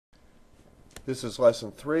This is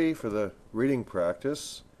lesson 3 for the reading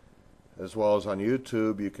practice, as well as on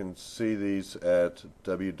YouTube. You can see these at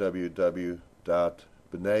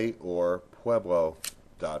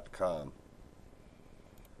www.beneyorpueblo.com.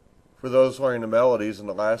 For those learning the melodies, in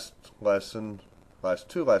the last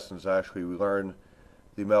two lessons actually, we learned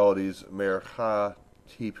the melodies Mercha,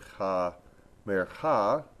 Tipcha,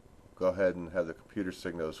 Mercha. Go ahead and have the computer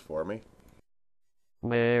sing those for me.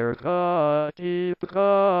 Mercha,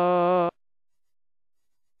 Tipcha,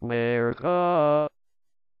 Mercha.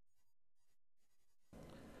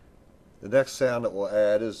 The next sound that we'll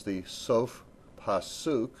add is the Sof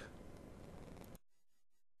Pasuk.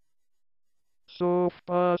 Sof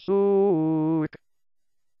Pasuk,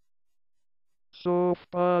 Sof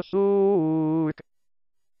Pasuk.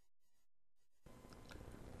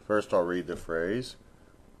 First I'll read the phrase.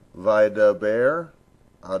 Vaidaber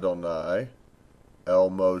Adonai El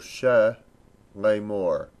Moshe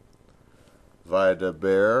Lemor.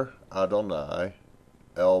 Vaidaber Adonai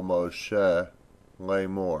El Moshe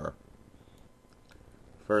Lemor.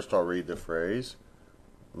 First I'll read the phrase.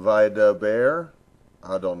 Vaidaber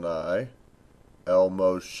Adonai El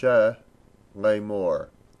Moshe Lemor.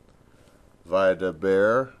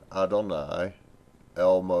 Vaidaber Adonai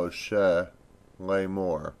El Moshe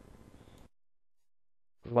Lemor.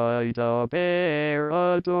 Vaidaber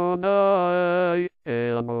Adonai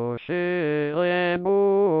El Moshe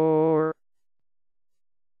Lemor.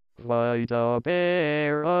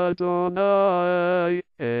 Vaidaber Adonai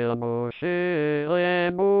El Moshe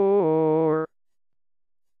Lemor.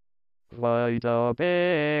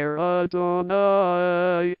 Vaidaber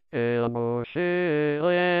Adonai El Moshe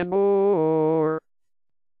Lemor.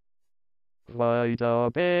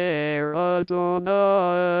 Vaidaber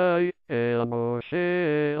Adonai El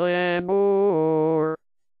Moshe Lemor.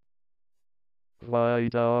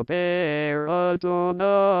 Vaidaber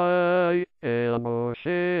Adonai El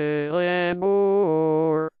Moshe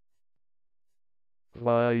Lemor.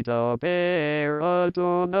 Vaidaber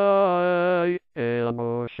Adonai El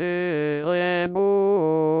Moshe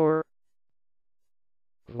Lemor.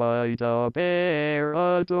 Vaidaber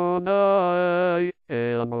Adonai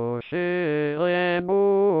El Moshe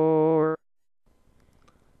Lemor.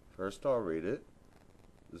 First I'll read it.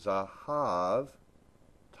 Zahav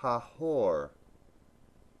Tahor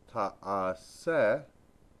Ta'aseh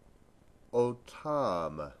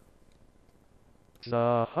Otam.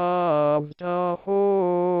 Zahav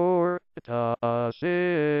Tahor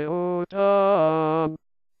Ta'aseh Otam.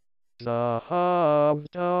 Zahav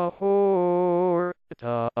Tahor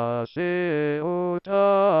Ta'aseh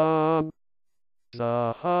Otam.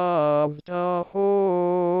 Zahav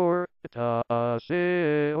Tahor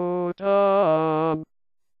Ta'aseh Otam.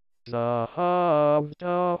 Zahav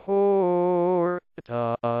Tahor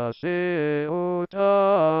Ta'aseh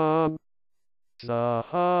Otam.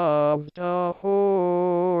 Zahav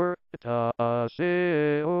Tahor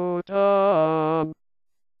Ta'aseh Otam.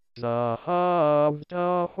 Zahav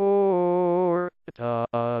Tahor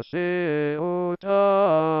Ta'aseh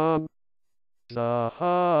Otam.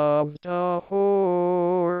 Zahav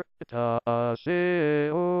Tahor Ta'aseh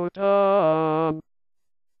Otam.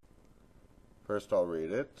 First I'll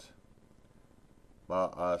read it.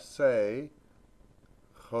 Ma'aseh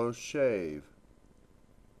Choshev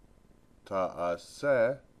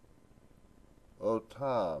Ta'aseh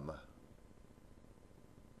Otam.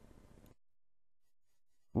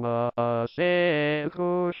 Ma'aseh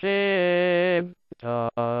Choshev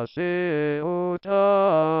Ta'aseh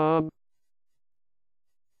Otam.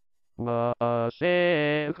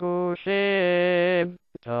 Ma'aseh Choshev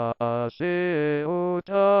Ta'aseh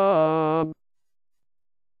Otam.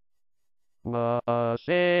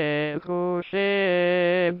 Ma'aseh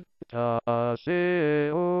Choshev Ta'aseh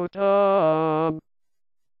Otam.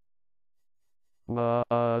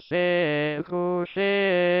 Ma'aseh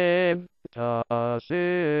Choshev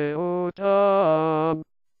Ta'aseh Otam.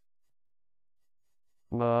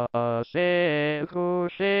 Ma'aseh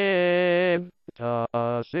Choshev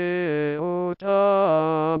Ta'aseh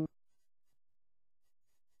Otam.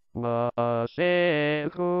 Ma'aseh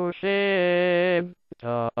Choshev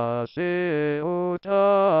Ta'aseh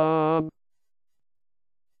Otam.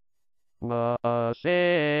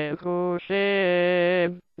 Ma'aseh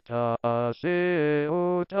Choshev Ta'aseh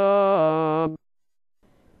Otam.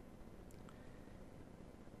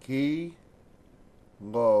 Ki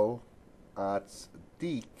lo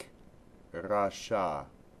atzdik rasha.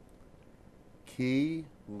 Ki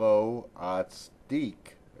lo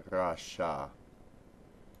atzdik rasha.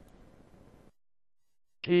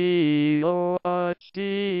 Ki lo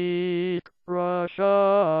atzdik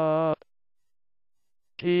rasha.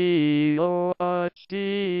 Ki lo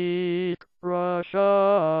atzdik rasha.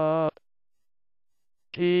 Russia.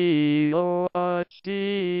 Kioastik,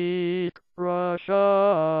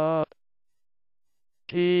 Russia.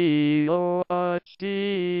 Kioastik,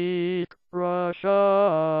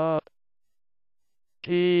 Russia.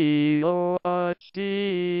 Kioastik,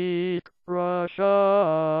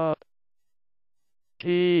 Russia.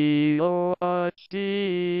 Kioastik,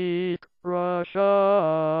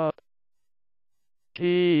 Russia.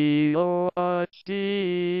 Kioastik,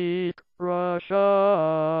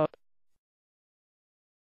 Russia.